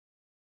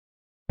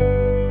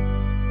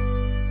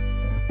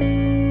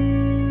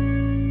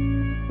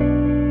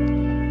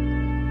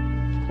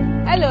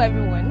Hello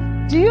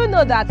everyone. Do you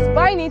know that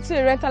buying into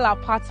a rental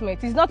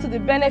apartment is not to the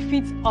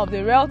benefit of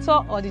the realtor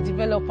or the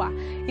developer?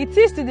 It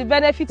is to the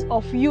benefit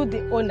of you,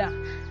 the owner.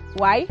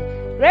 Why?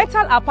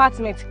 Rental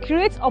apartments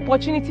create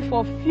opportunity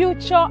for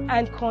future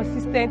and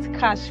consistent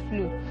cash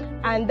flow.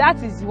 And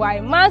that is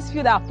why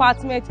Mansfield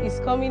Apartments is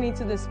coming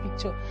into this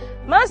picture.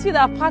 Mansfield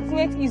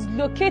Apartments is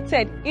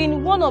located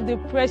in one of the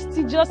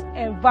prestigious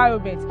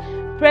environments,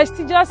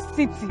 prestigious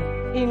city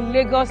in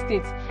Lagos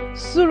State,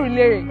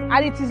 Surulere,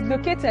 and it is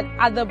located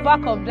at the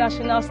back of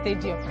National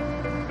Stadium.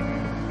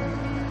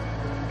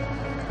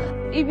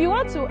 If you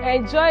want to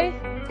enjoy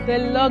the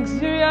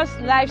luxurious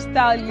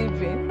lifestyle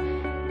living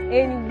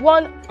in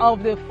one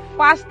of the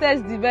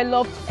fastest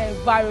developed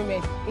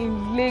environments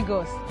in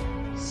Lagos,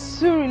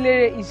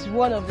 Surulere is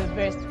one of the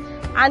best.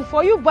 And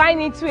for you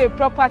buying into a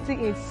property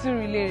in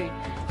Surulere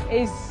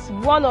is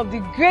one of the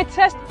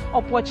greatest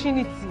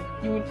opportunities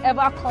you will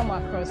ever come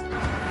across.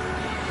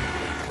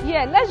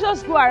 Yeah, let's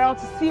just go around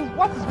to see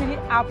what is really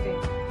happening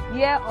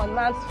here on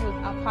Mansfield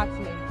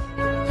Apartments.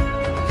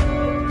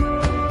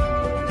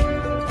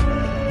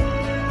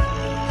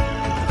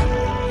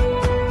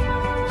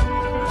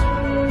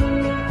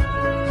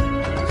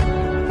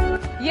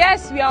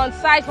 Yes, we are on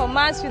site for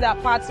Mansfield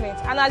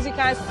Apartments, and as you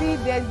can see,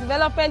 there's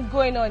development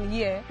going on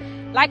here.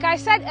 Like I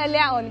said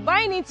earlier on,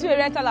 buying into a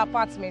rental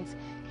apartment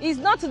is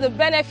not to the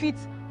benefit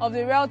of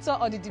the realtor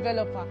or the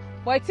developer,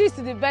 but it is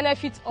to the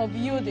benefit of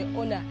you, the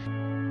owner.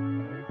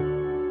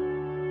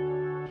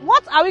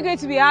 What are we going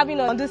to be having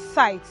on this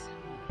site?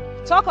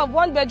 Talk of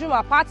 1-bedroom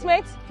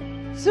apartment,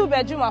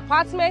 2-bedroom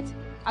apartment,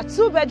 a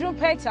 2-bedroom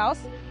penthouse,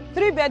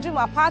 3-bedroom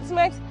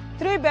apartment,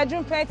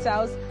 3-bedroom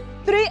penthouse,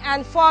 3-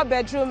 and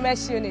 4-bedroom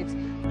mesh units.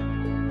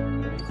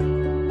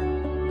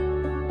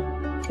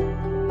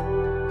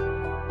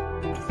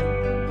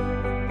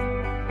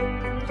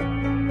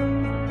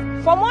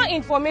 For more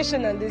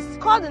information on this,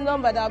 call the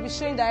number that I'll be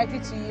showing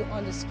directly to you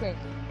on the screen.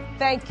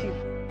 Thank you.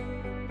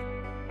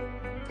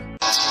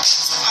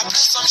 I put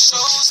some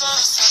shows on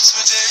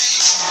Saturday.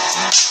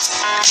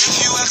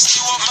 If you ask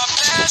me what my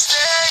best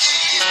day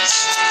is,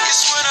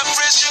 it's when I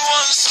praise you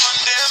on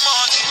Sunday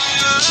morning.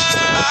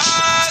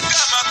 I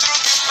got my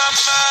throat in my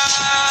mouth.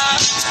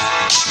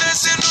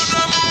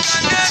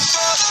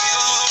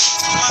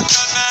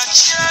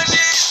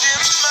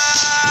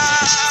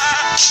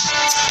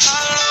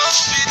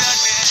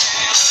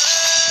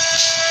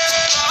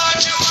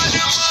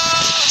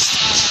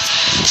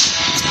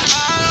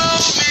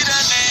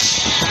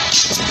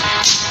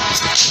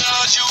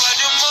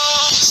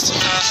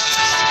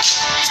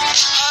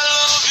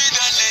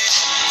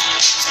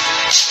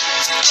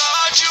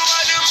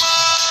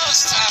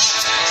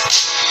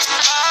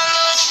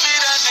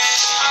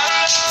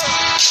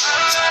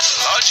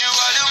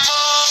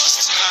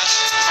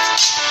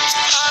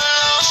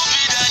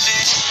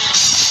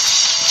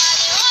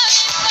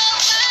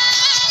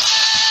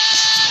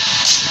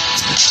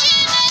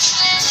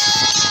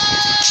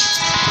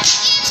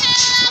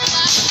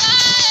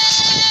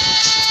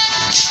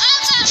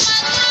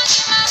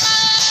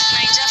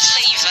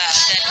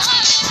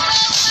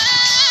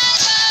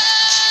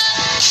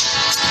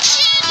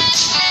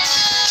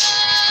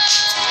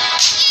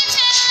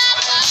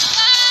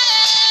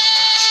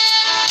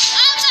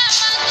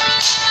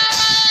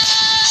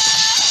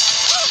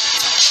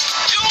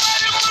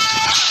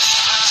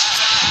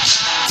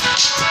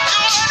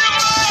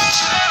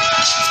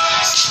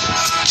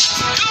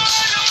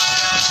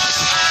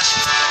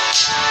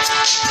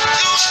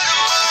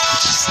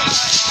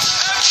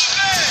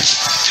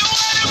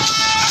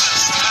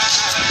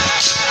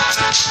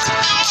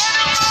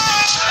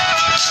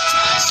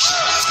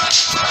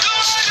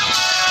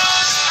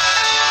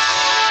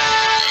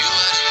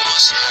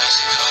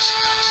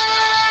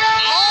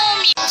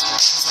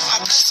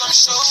 Some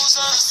shows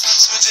on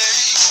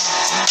Saturday.